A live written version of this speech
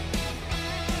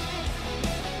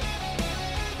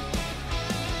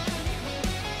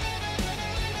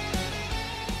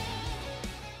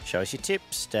Show us your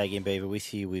tips. Daggy and Beaver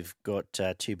with you. We've got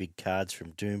two big cards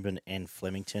from Doomben and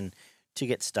Flemington to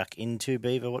get stuck into.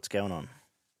 Beaver, what's going on?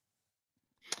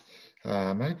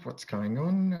 Mate, what's going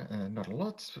on? Not a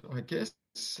lot, I guess.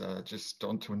 Just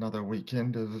on to another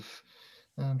weekend of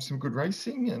some good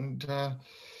racing, and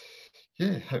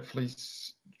yeah, hopefully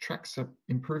tracks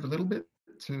improve a little bit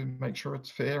to make sure it's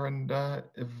fair and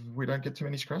if we don't get too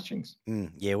many scratchings.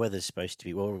 Yeah, weather's supposed to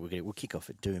be, well, we'll kick off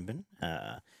at Doomben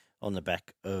on the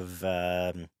back of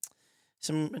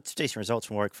some decent results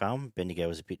from Warwick Farm. Bendigo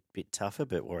was a bit tougher,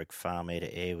 but Warwick Farm air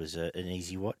to air was an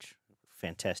easy watch.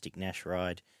 Fantastic Nash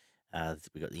ride.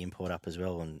 We got the import up as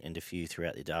well and a few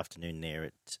throughout the afternoon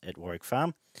there at Warwick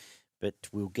Farm. But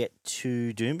we'll get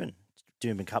to Doomben.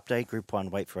 Doomben Cup Day, Group 1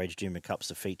 Weight for Age Doomben Cup's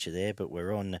the feature there, but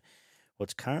we're on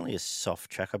what's currently a soft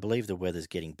track. I believe the weather's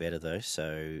getting better though,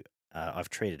 so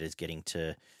I've treated it as getting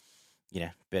to,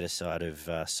 better side of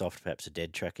soft, perhaps a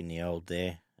dead track in the old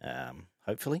there.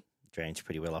 Hopefully, drains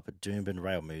pretty well up at Doomben.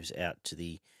 Rail moves out to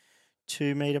the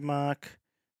 2 metre mark,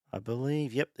 I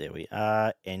believe. Yep, there we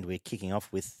are, and we're kicking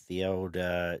off with the old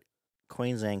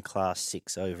Queensland Class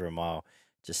 6 over a mile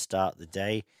to start the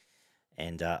day.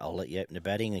 And I'll let you open the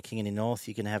batting. The King in the North,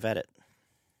 you can have at it.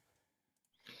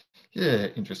 Yeah,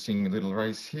 interesting little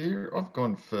race here. I've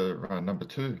gone for number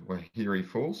 2, Wahiri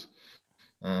Falls.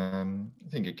 I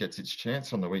think it gets its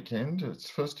chance on the weekend. Its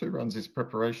first 2 runs, its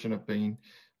preparation have been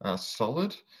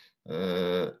solid.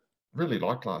 Really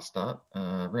liked last start.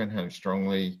 Ran home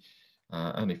strongly.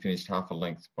 Only finished half a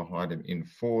length behind him in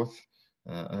 4th.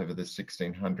 Over the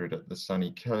 1600 at the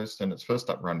sunny coast, and its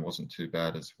first up run wasn't too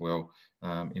bad as well.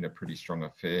 In a pretty strong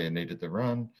affair, needed the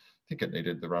run. I think it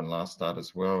needed the run last start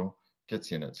as well.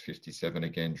 Gets in at 57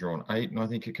 again, drawn 8, and I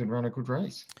think it can run a good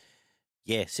race.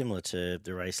 Yeah, similar to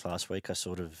the race last week, I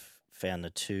sort of found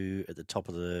the 2 at the top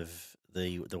of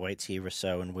the weights here,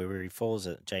 Rousseau and where he falls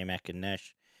at J-Mac and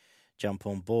Nash jump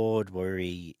on board, where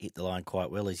he hit the line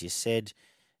quite well, as you said.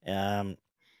 And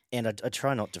I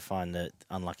try not to find the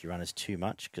unlucky runners too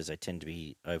much because they tend to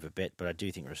be overbet, but I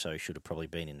do think Rousseau should have probably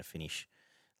been in the finish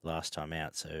last time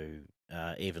out. So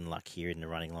even luck here in the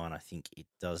running line, I think it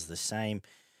does the same.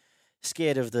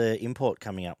 Scared of the import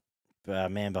coming up.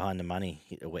 Man behind the money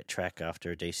hit a wet track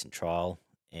after a decent trial,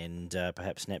 and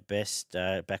perhaps net best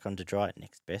back onto dry.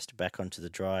 Next best back onto the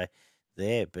dry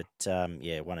there. But 1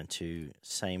 and 2,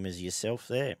 same as yourself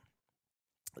there.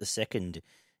 The second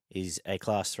is a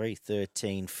Class 3,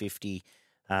 1350.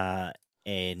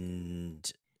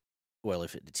 And, well,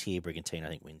 if it's here, Brigantine, I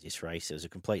think, wins this race. It was a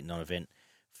complete non-event.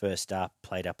 First up,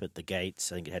 played up at the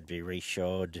gates. I think it had to be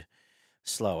reshod,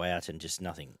 slow out, and just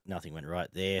nothing went right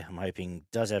there. I'm hoping,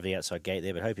 does have the outside gate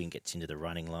there, but hoping it gets into the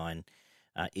running line.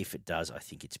 If it does, I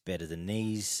think it's better than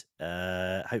these.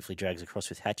 Hopefully drags across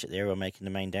with Hatchet there, or making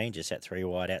the main danger. Sat 3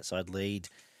 wide outside lead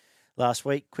last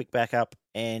week. Quick back up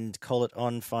and call it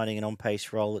on. Finding an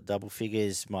on-pace roll at double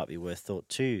figures might be worth thought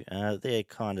too. They're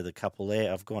kind of the couple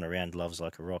there. I've gone around Loves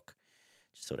Like a Rock.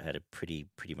 Just sort of had a pretty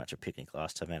much a picnic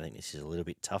last time. I think this is a little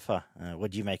bit tougher.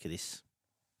 What do you make of this?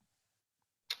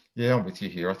 Yeah, I'm with you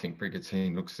here. I think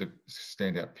Brigantine looks a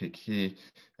standout pick here.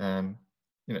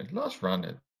 Last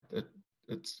run,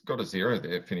 it's got a 0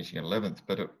 there, finishing 11th,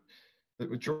 but it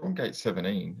was drawn gate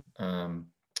 17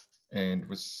 and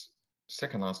was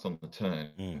second last on the turn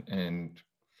and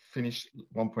finished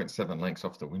 1.7 lengths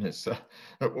off the winners. So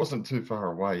it wasn't too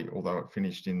far away, although it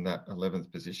finished in that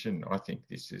 11th position. I think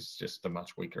this is just a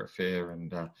much weaker affair,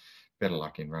 and better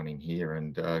luck in running here,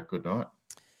 and good night.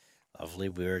 Lovely.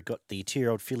 We've got the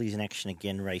 2-year-old fillies in action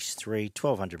again, race 3,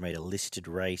 1,200 metre listed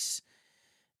race.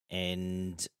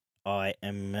 And I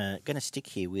am going to stick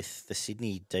here with the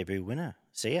Sydney debut winner,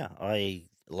 Zia. I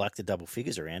like the double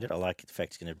figures around it. I like the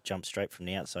fact it's going to jump straight from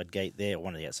the outside gate there,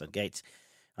 one of the outside gates,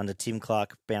 under Tim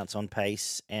Clark, bounce on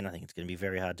pace, and I think it's going to be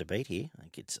very hard to beat here. I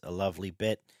think it's a lovely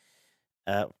bet.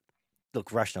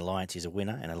 Look, Russian Alliance is a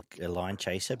winner and a line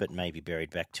chaser, but maybe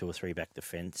buried back 2 or 3 back the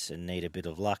fence and need a bit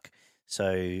of luck.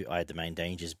 So I had the main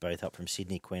dangers both up from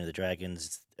Sydney. Queen of the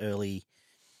Dragons, early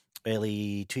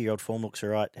 2-year-old form looks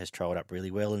all right, has trialled up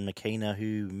really well. And Makina,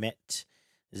 who met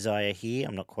Zaya here,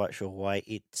 I'm not quite sure why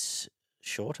it's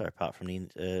shorter, apart from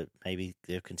maybe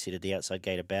they've considered the outside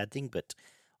gate a bad thing, but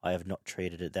I have not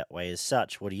treated it that way as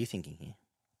such. What are you thinking here?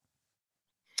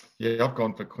 Yeah, I've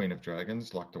gone for Queen of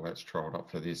Dragons, like the way it's trialled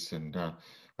up for this, and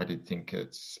I did think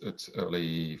its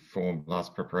early form,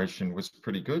 last preparation was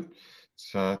pretty good.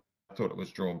 So I thought it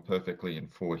was drawn perfectly in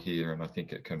 4 here, and I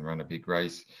think it can run a big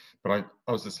race. But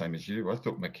I was the same as you. I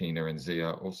thought Makina and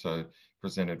Zia also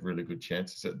presented really good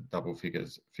chances at double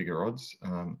figure odds.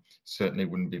 Certainly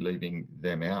wouldn't be leaving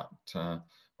them out.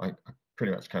 I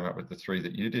pretty much came up with the three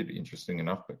that you did, interesting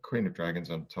enough, but Queen of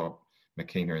Dragons on top,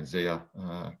 Makina and Zia,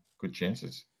 good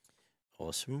chances.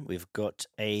 Awesome. We've got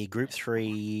a Group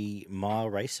 3 mile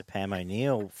race, a Pam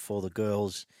O'Neill for the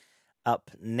girls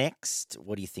up next.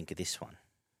 What do you think of this one?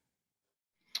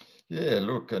 Yeah,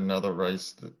 look, another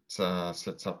race that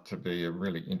sets up to be a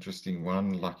really interesting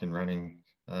one. Luck in running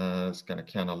is going to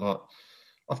count a lot.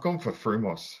 I've gone for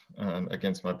Frumos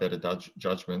against my better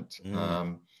judgment,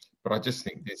 but I just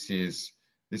think this is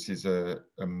a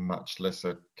much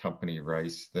lesser company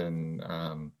race than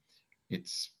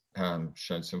it's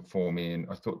shown some form in.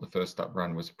 I thought the first up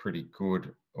run was pretty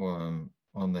good on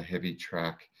the heavy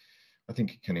track. I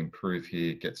think it can improve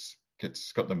here.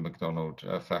 Got the McDonald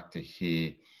factor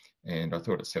here. And I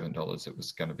thought at $7 it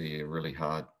was going to be a really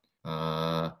hard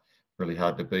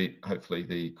to beat. Hopefully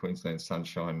the Queensland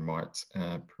Sunshine might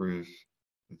prove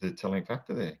the telling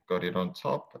factor there. Got it on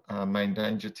top. Main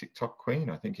danger, TikTok Queen.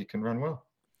 I think he can run well.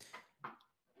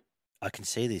 I can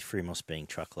see these Frumos being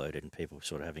truckloaded and people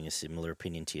sort of having a similar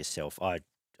opinion to yourself. I've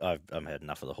had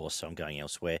enough of the horse, so I'm going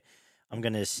elsewhere. I'm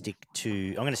going to stick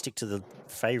to the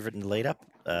favourite in the lead up,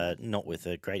 not with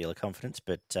a great deal of confidence,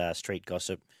 but Street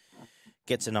Gossip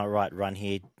gets a right run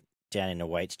here, down in the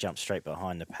weights, jumps straight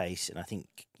behind the pace, and I think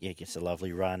gets a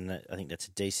lovely run. I think that's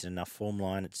a decent enough form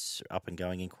line. It's up and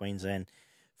going in Queensland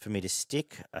for me to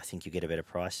stick. I think you get a better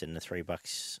price than the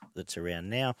 $3 that's around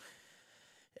now.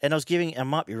 And I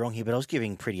might be wrong here, but I was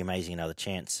giving Pretty Amazing another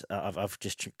chance. I've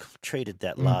just treated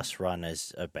that last run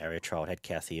as a barrier trial. It had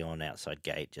Kathy on outside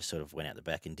gate, just sort of went out the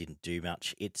back and didn't do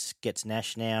much. It gets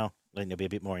Nash now. I think there'll be a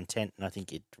bit more intent, and I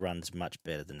think it runs much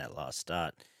better than that last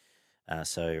start.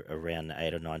 So around the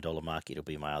 $8 or $9 mark, it'll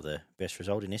be my other best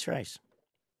result in this race.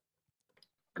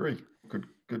 Agree. Good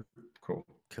call.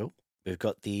 Cool. We've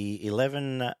got the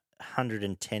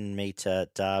 1110 metre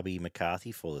Derby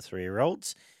McCarthy for the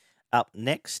 3-year-olds. Up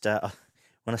next,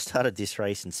 when I started this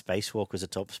race and Spacewalk was a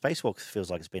top. Spacewalk feels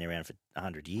like it's been around for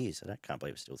 100 years. I can't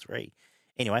believe it's still 3.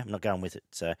 Anyway, I'm not going with it.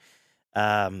 So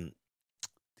the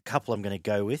couple I'm going to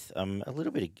go with, I'm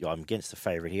against the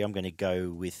favourite here. I'm going to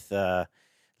go with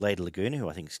Lady Laguna, who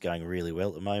I think is going really well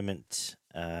at the moment.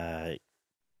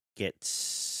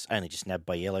 Gets only just nabbed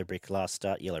by Yellow Brick last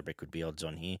start. Yellow Brick would be odds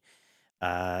on here.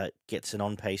 Gets an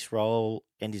on-pace roll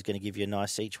and is going to give you a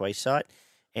nice each-way sight.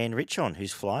 And Richon,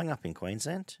 who's flying up in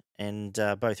Queensland. And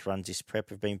both runs this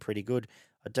prep have been pretty good.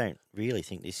 I don't really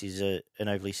think this is an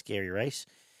overly scary race.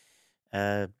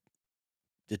 The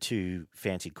two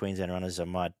fancied Queensland runners I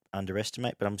might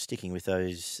underestimate, but I'm sticking with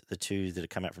the two that have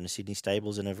come out from the Sydney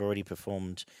stables and have already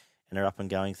performed and are up and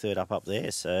going third up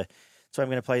there. So I'm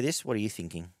going to play this. What are you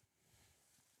thinking?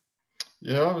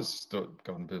 Yeah, I was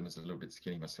Golden Boom was a little bit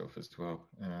skinny myself as well.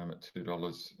 At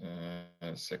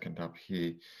 $2, second up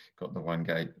here, got the one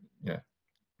gate. Yeah,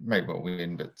 may well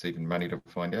win, but it's even money to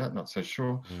find out. Not so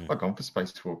sure. I've gone for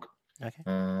Spacewalk. Okay.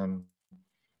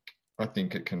 I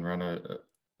think it can run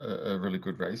a really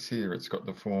good race here. It's got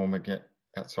the form again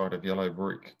outside of Yellow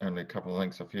Brick, only a couple of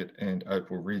lengths off it, and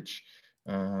Opal Ridge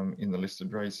in the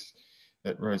listed race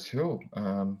at Rosehill.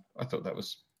 I thought that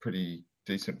was pretty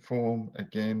decent form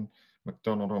again.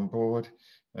 McDonald on board.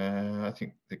 I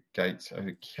think the gate's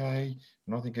okay,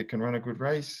 and I think it can run a good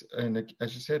race. And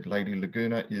as you said, Lady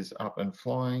Laguna is up and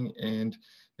flying and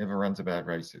never runs a bad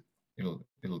race. It'll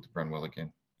run well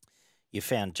again. You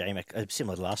found JMac,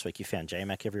 similar to last week, you found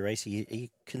JMac every race. Are you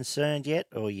concerned yet,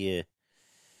 or you're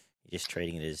just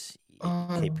treating it as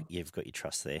you've got your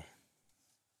trust there?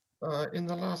 In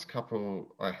the last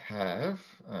couple, I have.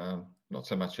 Not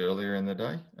so much earlier in the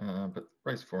day, but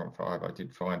race 4 and 5, I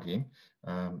did find him.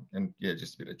 And yeah,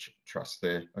 just a bit of trust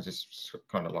there. I just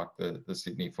kind of like the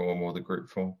Sydney form or the group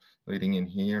form leading in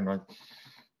here. And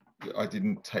I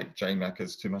didn't take JMac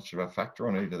as too much of a factor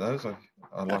on either of those.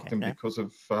 I liked them because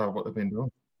of what they've been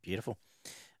doing. Beautiful.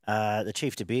 The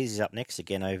Chief De Beers is up next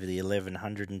again over the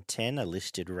 1110, a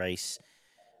listed race.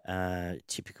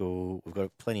 Typical. We've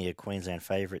got plenty of Queensland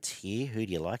favourites here. Who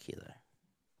do you like here, though?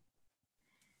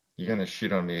 You're going to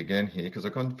shit on me again here because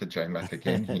I've gone for JMac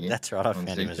again here. That's right. I found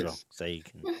him as well. So you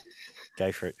can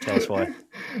go for it. Tell us why.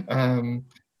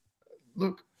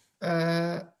 Look,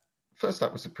 first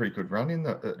up was a pretty good run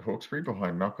at Hawkesbury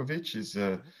behind Malkovich. Is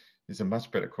a much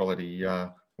better quality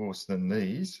horse than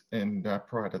these. And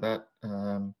prior to that,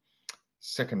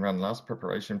 second run last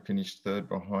preparation finished third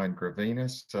behind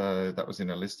Gravinus. So that was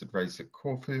in a listed race at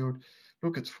Caulfield.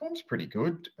 Look, its form's pretty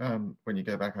good. When you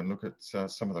go back and look at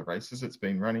some of the races it's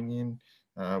been running in,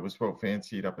 it was well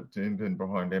fancied up at Doomben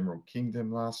behind Emerald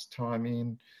Kingdom last time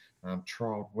in,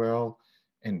 trialled well.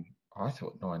 And I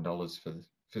thought $9 for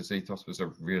Zethos was a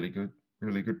really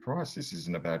good price. This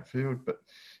isn't a bad field, but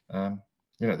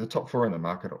the top four in the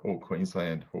market are all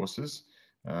Queensland horses.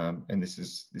 And this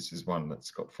is one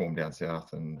that's got form down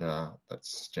south, and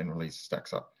that's generally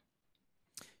stacks up.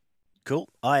 Cool.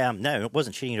 No, it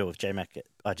wasn't cheating at all with J Mac.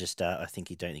 I just I don't think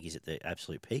he's at the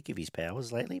absolute peak of his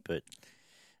powers lately, but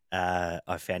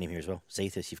I found him here as well.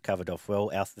 Zethus, you've covered off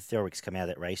well. Alpha Thorwick's come out of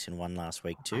that race and won last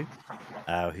week too,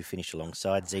 who finished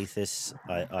alongside Zethus.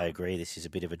 I agree, this is a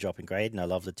bit of a drop in grade, and I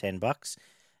love the $10.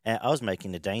 I was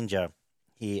making the danger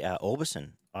here,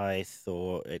 Orbison. I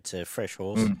thought it's a fresh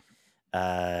horse.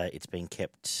 It's been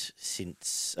kept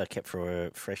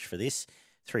fresh for this.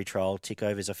 3 trial tick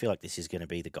overs. I feel like this is going to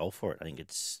be the goal for it. I think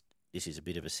this is a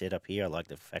bit of a setup here. I like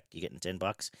the fact you're getting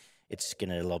 $10. It's going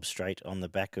to lob straight on the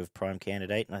back of Prime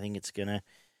Candidate, and I think it's going to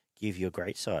give you a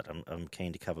great sight. I'm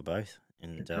keen to cover both,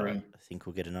 and I think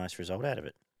we'll get a nice result out of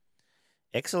it.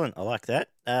 Excellent. I like that.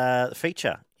 The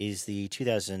feature is the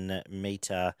 2,000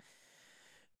 metre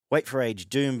weight for age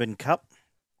Doomben Cup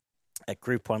at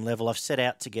Group 1 level. I've set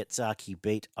out to get Zaaki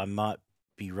beat. I might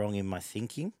be wrong in my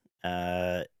thinking.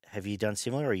 Have you done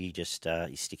similar, or are you just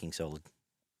you sticking solid?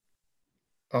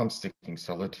 I'm sticking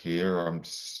solid here. I'm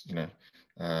just,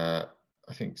 I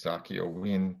think Zaaki will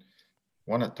win.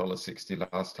 Won at $1.60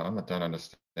 last time. I don't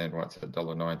understand why it's at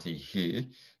 $1.90 here.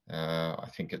 I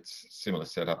think it's similar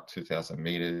setup, 2,000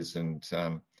 metres, and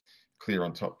clear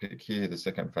on top pick here. The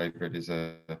second favourite is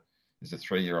a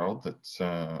 3-year-old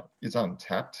that is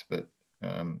untapped, but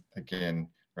again,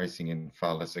 racing in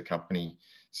far lesser company.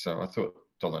 So I thought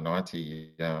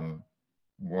 $1.90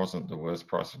 wasn't the worst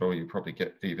price at all. You probably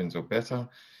get evens or better.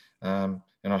 And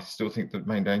I still think the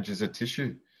main danger is a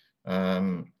Tissue at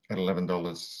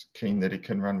 $11. Keen that it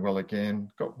can run well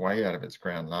again. Got way out of its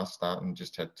ground last start and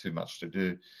just had too much to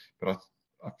do. But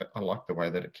I like the way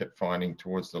that it kept finding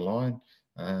towards the line.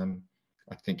 I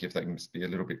think if they can be a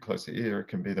little bit closer here, it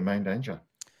can be the main danger.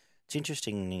 It's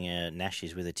interesting Nash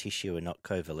is with a Tissue and not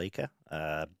Kovalika.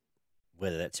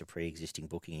 Whether that's a pre-existing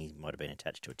booking, he might have been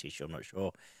attached to a Tissue, I'm not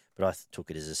sure. But I took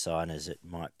it as a sign as it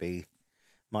might be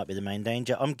the main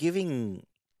danger. I'm giving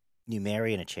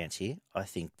Numerian a chance here. I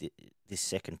think this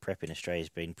second prep in Australia has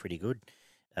been pretty good.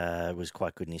 It was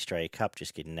quite good in the Australia Cup,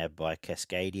 just getting nabbed by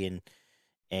Cascadian,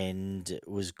 and it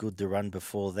was good the run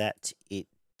before that.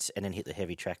 And then hit the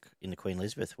heavy track in the Queen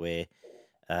Elizabeth, where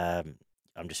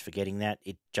I'm just forgetting that.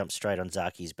 It jumped straight on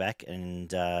Zaaki's back and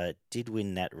did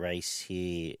win that race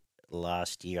here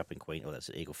last year up in Queen. Well, that's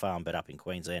at Eagle Farm, but up in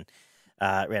Queensland.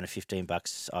 Around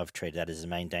 $15, I've treated that as the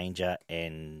main danger,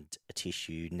 and a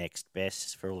Tissue next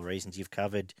best for all the reasons you've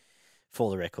covered.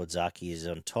 For the record, Zaaki is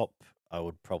on top. I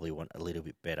would probably want a little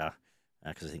bit better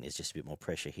because I think there's just a bit more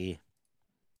pressure here.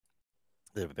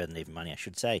 A little bit better than even money, I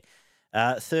should say.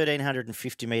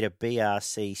 1,350 metre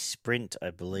BRC Sprint.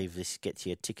 I believe this gets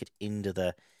you a ticket into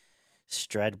the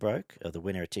Stradbroke, or the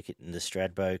winner a ticket in the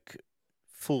Stradbroke.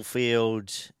 Full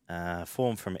field,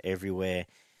 form from everywhere.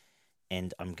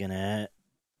 And I'm going to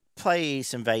play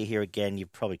some value here again. You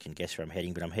probably can guess where I'm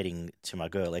heading, but I'm heading to my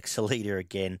girl Excelida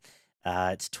again.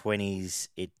 It's 20s.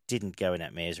 It didn't go in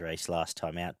that mare's race last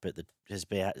time out, but it has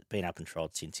been up and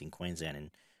trialled since in Queensland,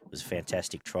 and it was a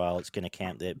fantastic trial. It's going to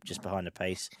camp there just behind the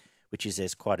pace, which is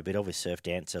there's quite a bit of with Surf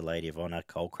Dancer, Lady of Honour,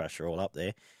 Coal Crusher all up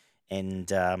there.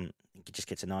 And it just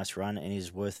gets a nice run and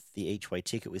is worth the each-way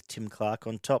ticket with Tim Clark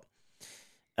on top.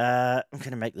 I'm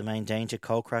going to make the main danger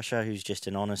Coal Crusher, who's just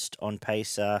an honest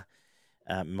on-pacer.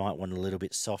 Might want a little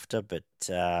bit softer, but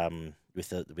with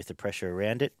the pressure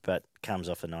around it, but comes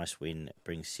off a nice win,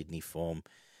 brings Sydney form.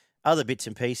 Other bits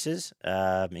and pieces,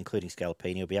 including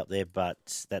Scalapini, will be up there,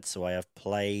 but that's the way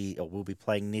will be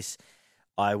playing this.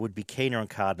 I would be keener on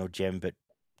Cardinal Gem, but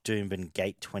Doomben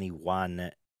Gate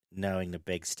 21, knowing the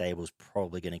Beg stable's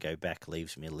probably going to go back,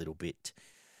 leaves me a little bit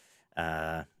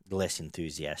less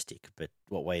enthusiastic. But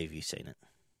what way have you seen it?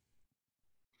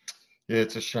 Yeah,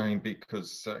 it's a shame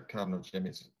because Cardinal Gem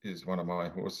is one of my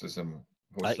horses. And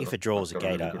if it draws a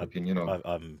gate,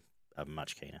 I'm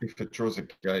much keener. If it draws a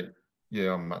gate,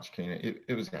 yeah, I'm much keener.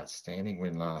 It was an outstanding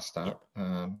win last start.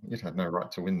 Yep. It had no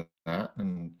right to win that,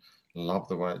 and love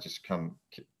the way it just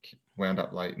wound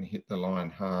up late and hit the line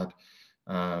hard.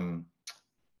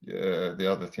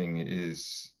 The other thing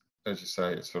is, as you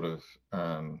say, it sort of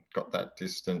got that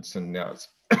distance, and now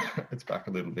it's back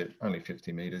a little bit, only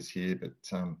 50 metres here, but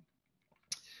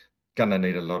gonna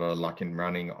need a lot of luck in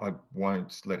running. I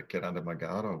won't let it get under my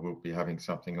guard. I will be having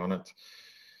something on it.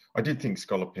 I did think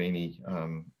Scalapini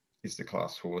is the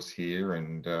class horse here,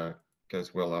 and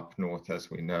goes well up north, as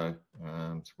we know.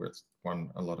 It's where it's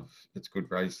won a lot of its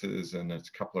good races, and it's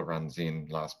a couple of runs in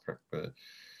last prep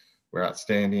were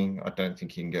outstanding. I don't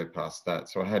think he can go past that.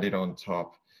 So I had it on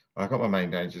top. I got my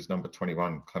main dangers, number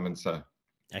 21, Clemenceau.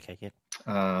 Okay, yeah.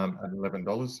 at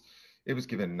 $11. It was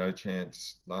given no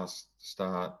chance last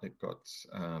start. It got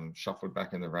shuffled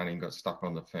back in the running, got stuck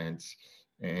on the fence,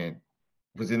 and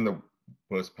was in the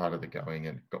worst part of the going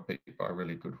and got beat by a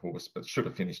really good horse, but should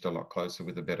have finished a lot closer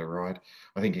with a better ride.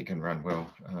 I think he can run well.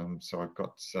 So I've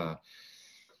got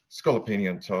Scalapini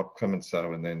on top,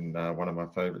 Clemenceau, and then one of my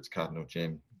favourites, Cardinal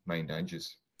Gem, Main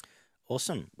Dangers.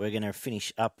 Awesome. We're going to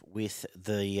finish up with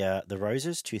the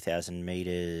Roses, 2,000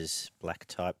 metres black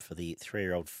type for the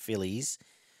 3-year-old fillies.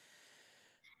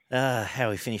 How are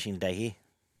we finishing today here?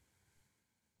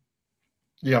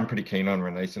 Yeah, I'm pretty keen on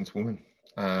Renaissance Woman.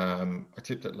 I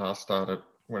tipped it last start at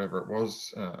whatever it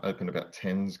was, opened about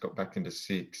 10s, got back into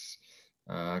 6,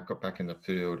 got back in the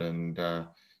field, and I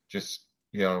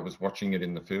was watching it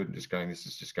in the field and just going, this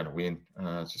is just going to win.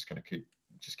 It's just going to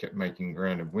kept making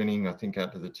ground and winning. I think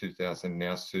out to the 2,000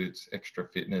 now suits, extra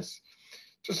fitness,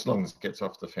 just as long as it gets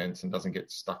off the fence and doesn't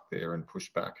get stuck there and push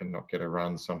back and not get a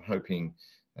run. So I'm hoping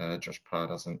Josh Parr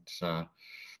doesn't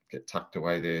get tucked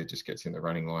away there, just gets in the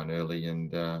running line early,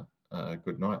 and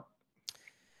good night.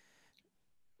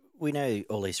 We know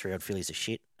all these 3-year-old fillies are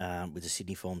shit with the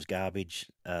Sydney forms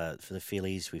garbage. For the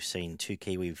fillies, we've seen 2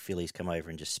 Kiwi fillies come over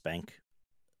and just spank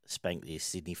the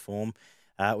Sydney form.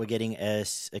 We're getting a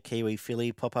Kiwi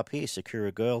filly pop up here,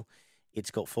 Sakura Girl.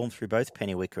 It's got form through both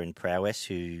Pennywicker and Prowess,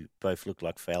 who both look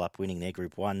like fail up winning their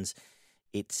Group 1s.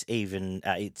 It's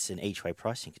an each-way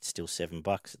pricing. It's still $7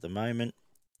 at the moment.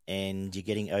 And you're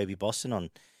getting Obi Boston on.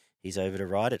 He's over to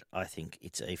ride it. I think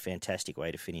it's a fantastic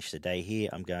way to finish the day here.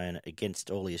 I'm going against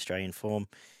all the Australian form.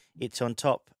 It's on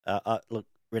top. Look,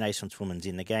 Renaissance Woman's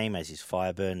in the game, as is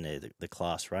Fireburn. They're the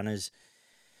class runners.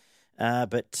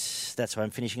 But that's why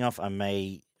I'm finishing off.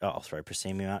 I'll throw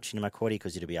Proscenium Arch into my quaddie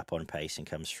because it'll be up on pace and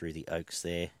comes through the Oaks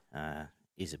there.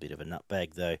 Is a bit of a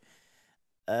nutbag, though.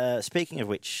 Speaking of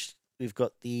which, we've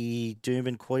got the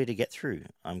Doomben quaddie to get through.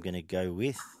 I'm going to go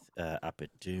with, up at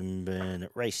Doomben,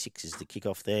 race 6 is the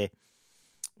kickoff there.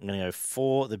 I'm going to go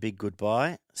 4, The Big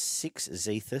Goodbye, 6,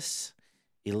 Zethus,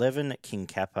 11, King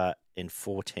Kappa, and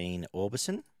 14,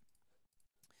 Orbison.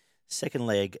 Second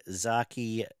leg,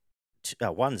 Zaaki,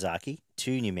 1 Zaaki,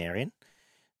 2 Numerian,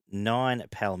 9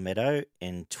 Palmetto,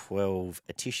 and 12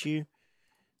 A Tissue.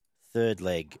 Third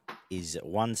leg is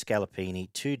 1 Scalapini,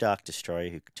 2 Dark Destroyer,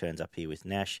 who turns up here with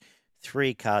Nash,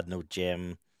 3 Cardinal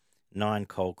Gem, 9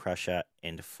 Coal Crusher,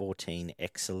 and 14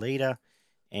 Excelida.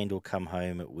 And we'll come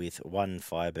home with 1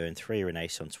 Fireburn, 3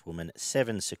 Renaissance Woman,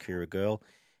 7 Sakura Girl,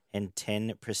 and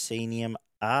 10 Proscenium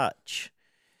Arch.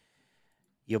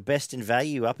 Your best in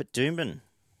value up at Doomben.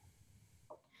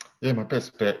 Yeah, my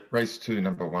best bet, race 2,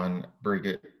 number 1,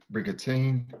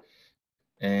 Brigantine.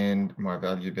 And my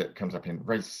value bet comes up in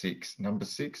race 6, number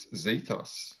 6,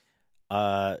 Zethos.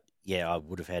 Yeah, I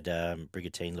would have had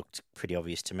Brigantine looked pretty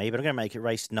obvious to me, but I'm going to make it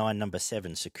race 9, number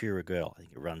 7, Sakura Girl. I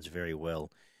think it runs very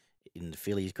well in the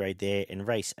fillies grade there. And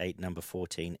race 8, number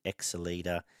 14,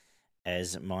 Excelida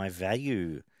as my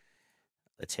value.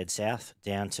 Let's head south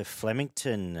down to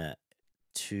Flemington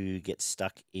to get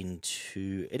stuck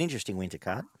into an interesting winter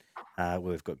card.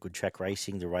 We've got good track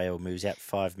racing. The rail moves out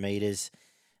 5 metres.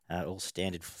 All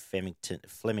standard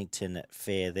Flemington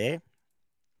fare there.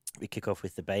 We kick off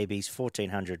with the babies,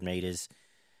 1,400 metres.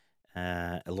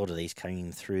 A lot of these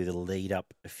came through the lead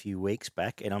up a few weeks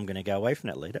back, and I'm going to go away from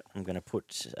that leader. I'm going to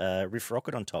put Riff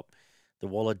Rocket on top. The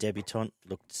Waller debutant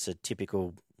looked a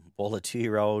typical Waller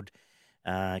 2-year-old.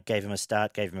 Gave him a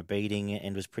start, gave him a beating,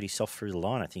 and was pretty soft through the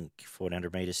line. I think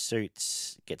 1,400 metres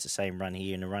suits, gets the same run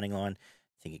here in the running line.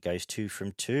 I think it goes 2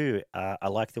 from 2. I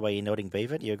like the way you're nodding,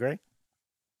 Beaver. Do you agree?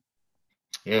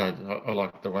 Yeah, I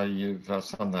like the way you've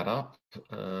summed that up.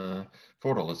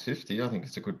 $4.50, I think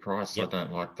it's a good price. Yep. I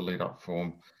don't like the lead-up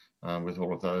form with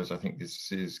all of those. I think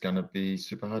this is going to be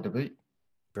super hard to beat.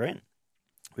 Brilliant.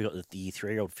 We got the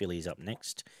 3-year-old fillies up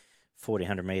next.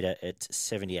 1,400 metre at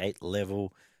 78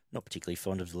 level. Not particularly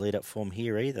fond of the lead-up form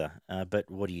here either. But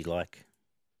what do you like?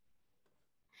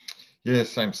 Yeah,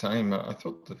 same. I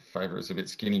thought the favourite was a bit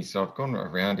skinny, so I've gone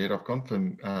around it. I've gone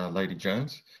for Lady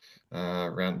Jones.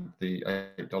 Around the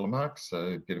 $8 mark, so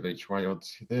a bit of each way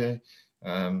odds there.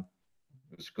 It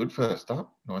was good first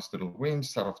up, nice little win,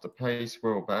 start off the pace,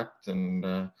 well backed,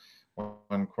 and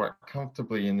won quite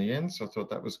comfortably in the end, so I thought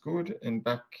that was good. And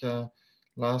back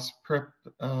last prep,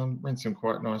 ran some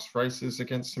quite nice races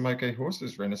against some okay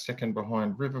horses, ran a second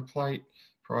behind River Plate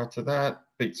prior to that,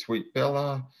 beat Sweet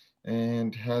Bella,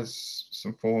 and has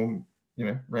some form,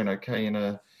 ran okay in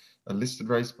a listed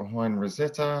race behind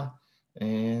Rosetta,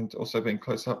 and also been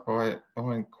close up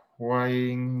behind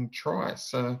Quaying Try.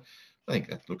 So I think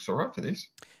that looks all right for this.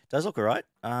 Does look all right.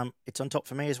 It's on top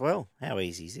for me as well. How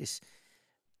easy is this?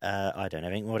 I don't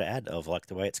have anything more to add. I've liked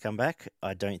the way it's come back.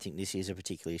 I don't think this is a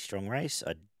particularly strong race.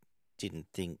 I didn't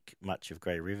think much of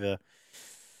Grey River,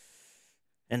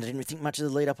 and I didn't think much of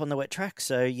the lead up on the wet track.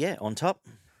 So, yeah, on top,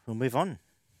 we'll move on.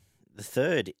 The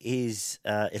third is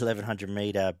 1100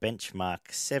 metre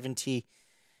benchmark 70,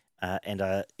 and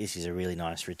this is a really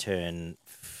nice return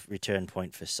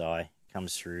point for Sai.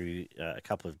 Comes through a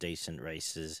couple of decent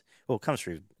races. Well,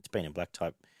 it's been in black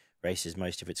type races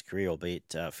most of its career,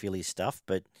 albeit fillies stuff,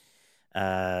 but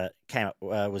came up,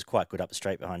 was quite good up the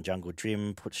straight behind Jungle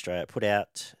Dream, put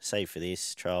out, save for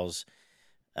this, trials.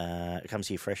 It comes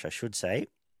here fresh, I should say.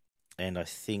 And I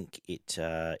think it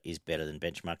is better than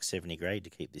benchmark 70 grade, to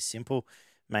keep this simple.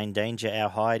 Main danger, our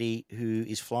Heidi, who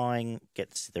is flying,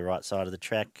 gets to the right side of the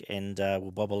track and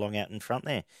will bob along out in front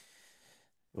there.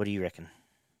 What do you reckon?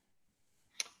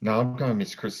 No, I'm going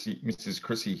Mrs.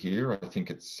 Chrissy here. I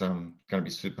think it's going to be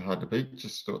super hard to beat.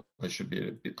 Just thought they should be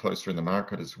a bit closer in the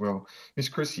market as well. Miss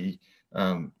Chrissy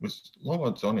was long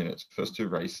odds on in its first two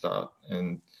race start,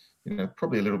 and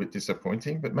probably a little bit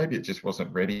disappointing, but maybe it just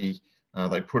wasn't ready.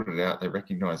 They put it out, they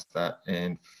recognised that,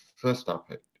 and first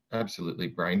up, it absolutely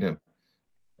brained him.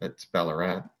 It's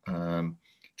Ballarat.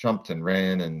 Jumped and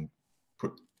ran and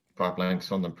put 5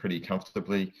 lengths on them pretty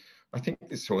comfortably. I think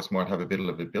this horse might have a bit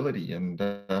of ability, and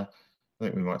I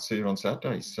think we might see it on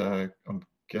Saturday. So I'm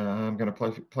going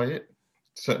to play it.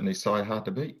 Certainly, Sai hard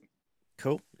to beat.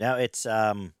 Cool. Now it's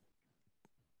been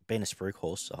a spruik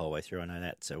horse the whole way through. I know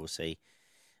that, so we'll see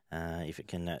if it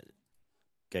can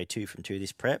go 2 from 2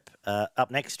 this prep.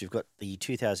 Up next, we've got the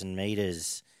 2,000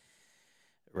 metres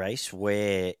race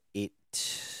where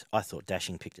I thought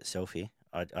Dashing picked itself here.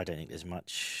 I don't think there's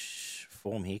much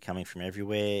form here coming from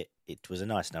everywhere. It was a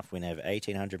nice enough win over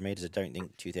 1,800 metres. I don't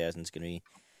think 2,000 is going to be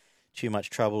too much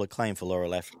trouble. A claim for Laura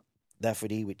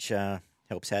Lafferty, which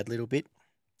helps out a little bit.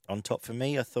 On top for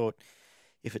me, I thought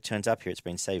if it turns up here, it's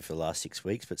been saved for the last 6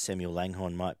 weeks, but Samuel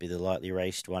Langhorne might be the lightly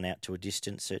raced one out to a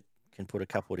distance that can put a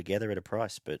couple together at a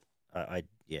price. But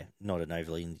not an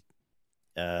overly...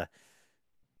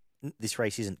 this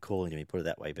race isn't calling to me, put it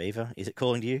that way, Beaver. Is it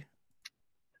calling to you?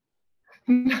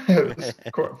 No, it's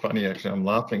quite funny, actually. I'm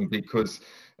laughing because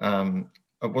it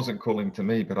wasn't calling to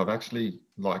me, but I've actually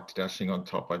liked Dashing on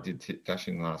top. I did tip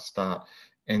Dashing last start,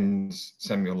 and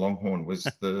Samuel Longhorn was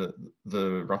the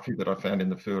roughie that I found in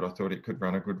the field. I thought it could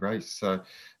run a good race. So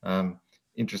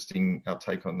interesting, our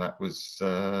take on that was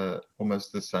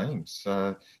almost the same.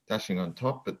 So Dashing on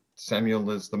top, but Samuel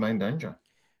is the main danger.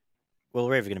 Well,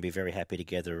 we're either going to be very happy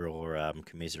together or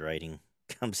commiserating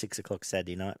come 6 o'clock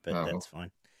Saturday night, but that's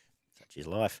fine. Such is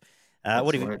life.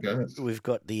 We've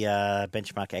got the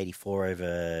benchmark 84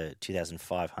 over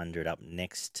 2,500 up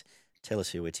next. Tell us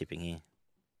who we're tipping here.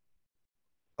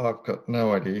 I've got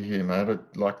no idea here, mate. I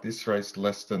like this race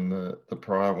less than the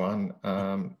prior one.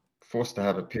 Forced to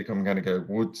have a pick. I'm going to go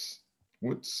Woods.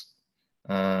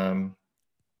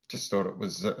 Just thought it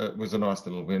was a nice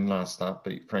little win last start.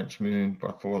 Beat French Moon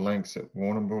by 4 lengths at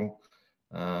Warrnambool.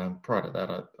 Prior to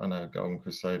that, I know Golden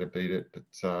Crusader beat it, but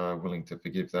willing to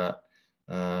forgive that.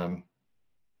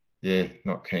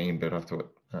 Not keen, but I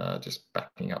thought just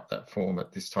backing up that form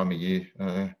at this time of year,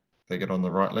 they get on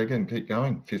the right leg and keep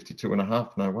going.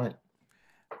 52.5, no wait.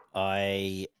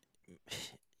 I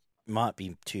might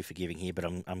be too forgiving here, but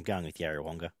I'm going with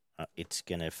Yarrawonga. It's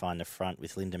going to find the front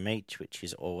with Linda Meach, which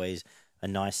is always a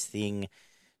nice thing.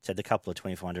 It's had a couple of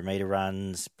 2,400 metre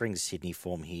runs, brings Sydney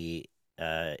form here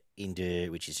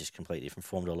into, which is just completely different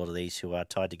form to a lot of these who are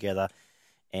tied together,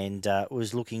 and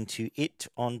was looking to it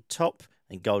on top.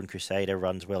 And Golden Crusader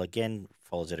runs well again,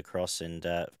 follows it across and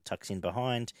tucks in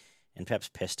behind, and perhaps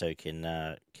Pesto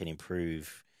can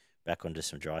improve back onto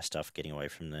some dry stuff, getting away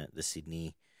from the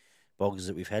Sydney bogs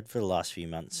that we've had for the last few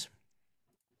months.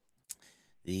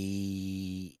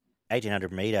 The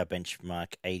 1,800 metre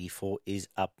benchmark 84 is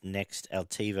up next.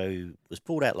 Altivo was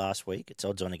pulled out last week. It's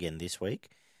odds on again this week.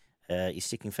 You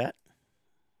sticking fat?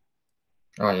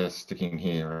 Oh yeah, sticking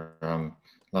here.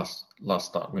 Last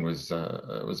start win was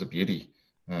a beauty.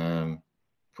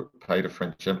 Paid a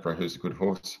French Emperor, who's a good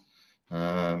horse,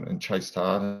 and chased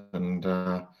hard. And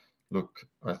look,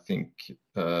 I think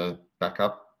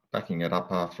backing it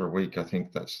up after a week, I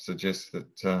think that suggests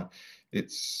that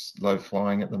it's low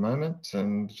flying at the moment,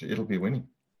 and it'll be winning.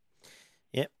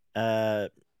 Yep.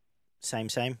 Same.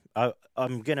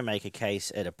 I'm going to make a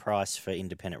case at a price for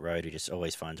Independent Road, who just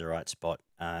always finds the right spot,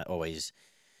 always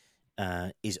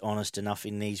is honest enough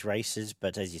in these races.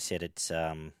 But as you said, it's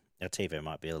Altivo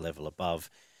might be a level above.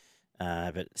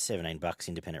 But $17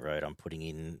 Independent Road, I'm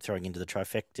throwing into the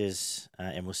trifectas,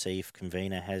 and we'll see if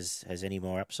Convener has any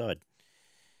more upside.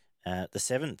 The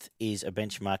 7th is a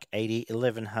benchmark 80,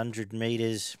 1100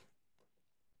 metres,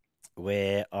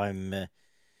 where I'm,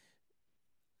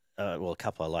 a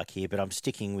couple I like here, but I'm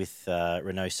sticking with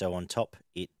Renoso on top.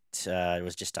 It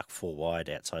was just stuck 4 wide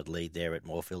outside lead there at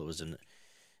Morphetville. It was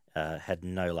had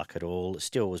no luck at all.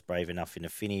 Still was brave enough in the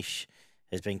finish.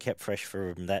 Has been kept fresh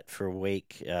from that for a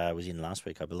week. Was in last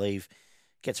week, I believe.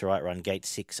 Gets a right run. Gate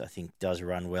 6, I think, does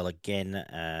run well again.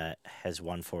 Has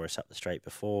won for us up the straight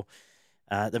before.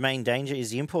 The main danger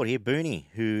is the import here, Booney,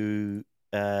 who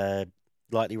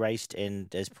lightly raced and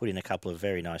has put in a couple of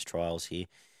very nice trials here.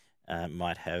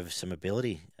 Might have some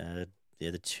ability.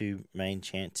 They're the 2 main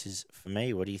chances for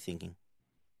me. What are you thinking?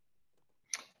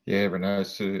 Yeah,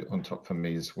 Renoso on top for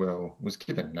me as well. Was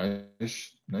given no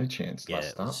chance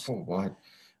last start. 4 wide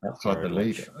outside the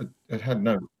lead. It had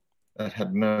no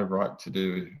right to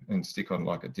do and stick on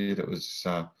like it did. It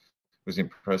was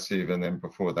impressive. And then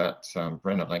before that,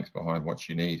 ran a length behind what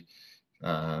you need.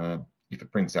 If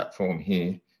it brings that form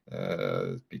here,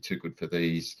 it'd be too good for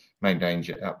these. Main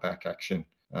danger, outback action.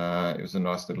 It was a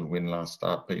nice little win last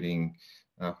start, beating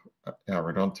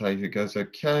Redonte, who goes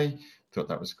okay. Thought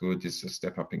that was good. Just a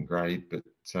step up in grade, but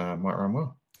might run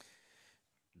well.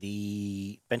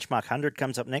 The benchmark 100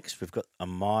 comes up next. We've got a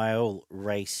mile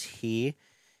race here.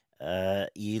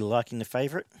 You liking the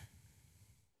favourite?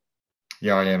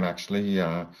 Yeah, I am actually.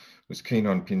 Was keen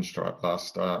on Pinstripe last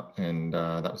start, and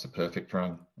that was a perfect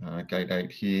run. Gate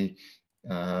 8 here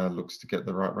looks to get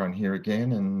the right run here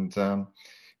again, and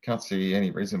can't see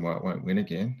any reason why it won't win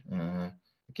again.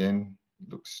 Again,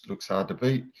 looks hard to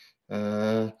beat.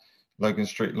 Logan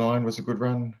Street Line was a good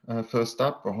run first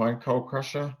up behind Coal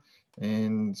Crusher,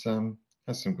 and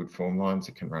has some good form lines.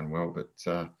 It can run well, but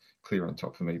clear on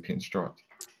top for me, Pinstripe.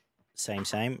 Same.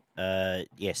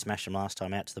 Smashed them last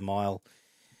time out to the mile.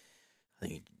 I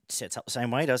think it sets up the same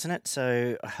way, doesn't it?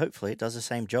 So hopefully it does the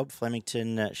same job.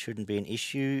 Flemington shouldn't be an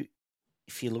issue.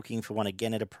 If you're looking for one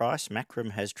again at a price,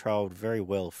 Macram has trialled very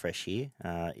well fresh here,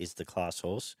 is the class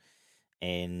horse,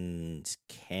 and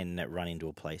can run into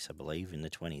a place, I believe, in the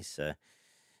 20s. So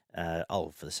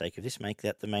I'll, for the sake of this, make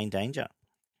that the main danger.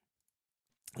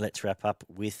 Let's wrap up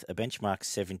with a benchmark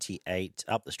 78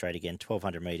 up the straight again.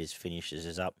 1,200 metres finishes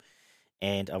is up.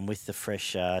 And I'm with the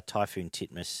fresh Typhoon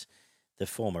Titmus. The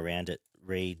form around it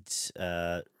reads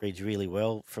really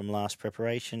well from last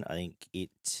preparation. I think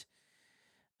it,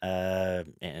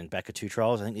 and back of 2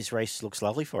 trials, I think this race looks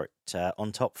lovely for it.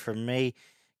 On top from me,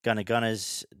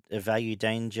 Gunners, a value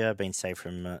danger, been saved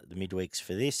from the midweeks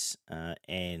for this,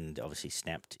 and obviously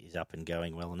Snapped is up and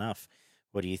going well enough.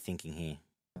 What are you thinking here?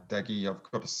 Daggy, I've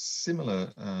got a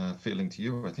similar feeling to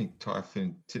you. I think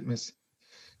Typhoon Titmus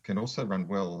can also run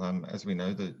well. As we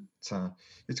know that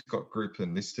it's got group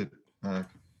and listed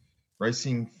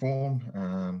racing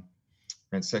form.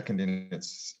 Ran second in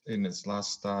its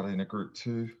last start in a Group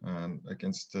 2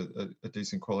 against a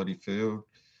decent quality field,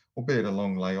 albeit a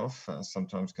long layoff.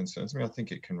 Sometimes concerns me. I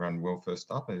think it can run well first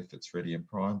up if it's ready and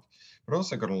primed. But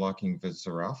also got a liking for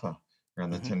Zarafa around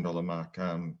the $10 mark.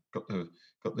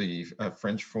 Got the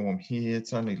French form here.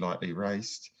 It's only lightly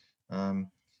raced.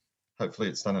 Hopefully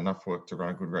it's done enough work to run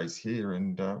a good race here,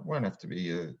 and won't have to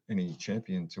be any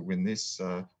champion to win this.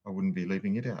 I wouldn't be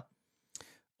leaving it out.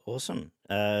 Awesome.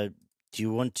 Do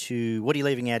you want to? What are you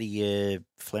leaving out of your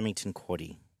Flemington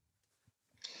quaddie?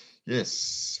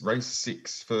 Yes, race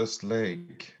 6, first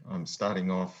leg. I'm starting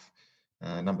off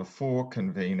number 4,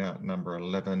 Convener, number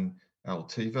 11,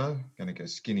 Altivo. Going to go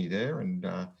skinny there and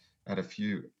add a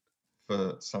few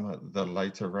for some of the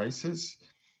later races.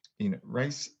 In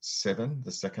race 7,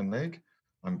 the second leg,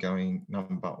 I'm going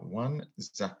number 1,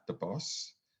 Zack the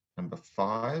Boss, number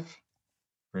 5,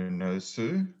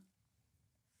 Renosu,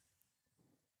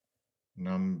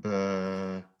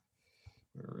 number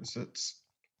 6,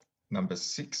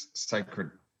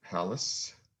 Sacred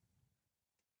Palace,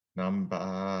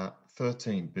 number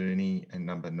 13, Booney, and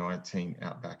number 19,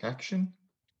 Outback Action.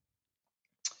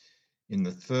 In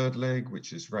the third leg,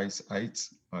 which is race 8,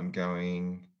 I'm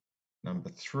going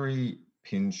number 3,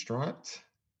 Pinstriped,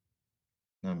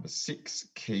 number 6,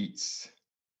 Keats,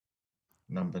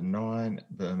 number 9,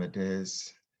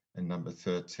 Bermudez, and number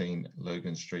 13,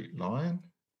 Logan Street Lion.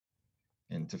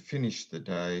 And to finish the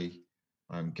day,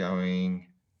 I'm going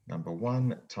number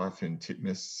 1, Typhoon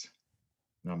Titmus,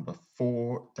 number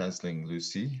 4, Dazzling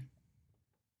Lucy,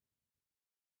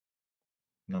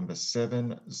 number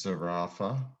 7,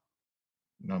 Zarafa,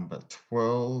 number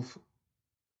 12,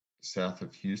 South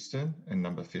of Houston, and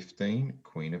number 15,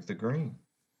 Queen of the Green.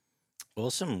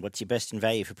 Awesome. What's your best in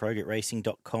value for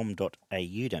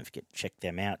progretracing.com.au? Don't forget to check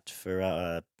them out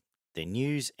for their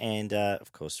news and,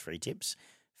 of course, free tips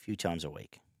a few times a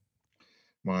week.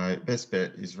 My best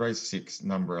bet is race 6,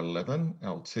 number 11,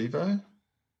 Altivo.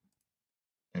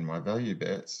 And my value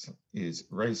bets is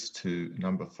race 2,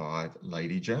 number 5,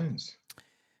 Lady Jones.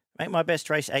 Make my best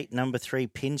race 8, number 3,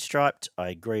 Pinstriped. I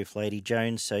agree with Lady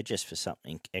Jones, so just for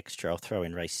something extra, I'll throw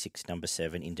in race 6, number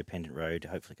 7, Independent Road.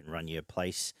 Hopefully can run you a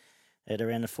place at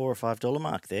around the $4 or $5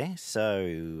 mark there.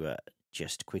 So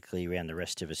just quickly around the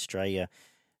rest of Australia,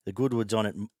 the Goodwood's on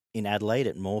it in Adelaide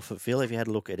at Morphetville. Have you had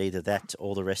a look at either that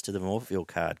or the rest of the Morphetville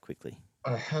card quickly?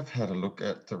 I have had a look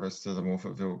at the rest of the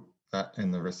Morphetville, that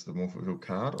and the rest of the Morphetville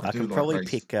card. I do can like probably race,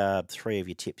 pick 3 of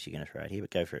your tips you're going to throw out here,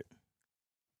 but go for it.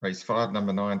 race 5,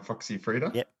 number 9, Foxy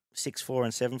Frida. Yep, 6, 4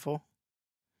 and 7, 4.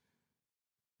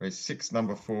 Race 6,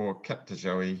 number 4, Captain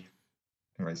Joey.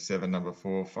 And race 7, number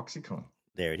 4, Foxycon.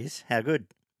 There it is. How good?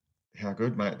 How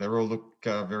good, mate. They all look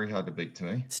very hard to beat to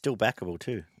me. Still backable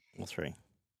too, all 3.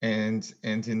 And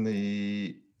in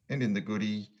the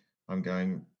goodie, I'm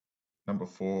going number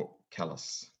 4,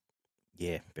 Callus.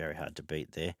 Yeah, very hard to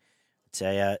beat there.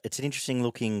 It's an interesting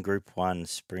looking Group 1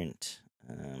 sprint.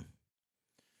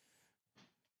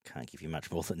 Can't give you much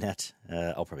more than that.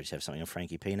 I'll probably just have something on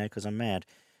Frankie Pino because I'm mad.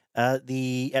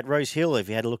 At Rosehill, have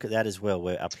you had a look at that as well?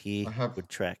 We're up here. Good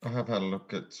track. I have had a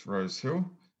look at Rosehill.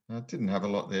 I didn't have a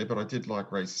lot there, but I did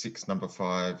like race 6, number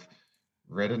 5,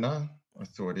 Redina. I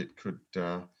thought it could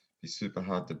be super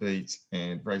hard to beat.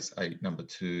 And race 8, number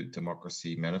 2,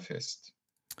 Democracy Manifest.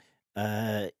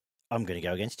 I'm going to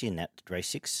go against you in that. Race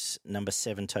 6, number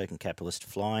 7, Token Capitalist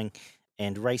Flying.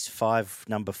 And race 5,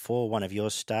 number 4, one of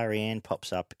yours, Starry Ann,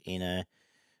 pops up in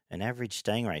an average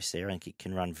staying race there. I think it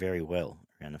can run very well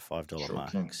around the $5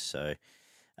 mark. Can. So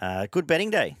good betting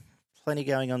day. Plenty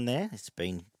going on there. It's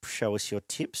been Show Us Your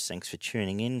Tips. Thanks for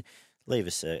tuning in. Leave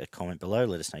us a comment below.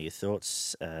 Let us know your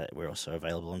thoughts. We're also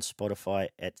available on Spotify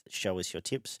at Show Us Your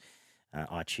Tips,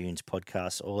 iTunes,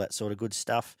 podcasts, all that sort of good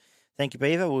stuff. Thank you,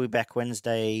 Beaver. We'll be back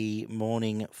Wednesday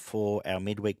morning for our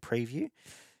midweek preview.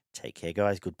 Take care,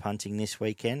 guys. Good punting this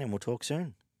weekend, and we'll talk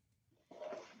soon.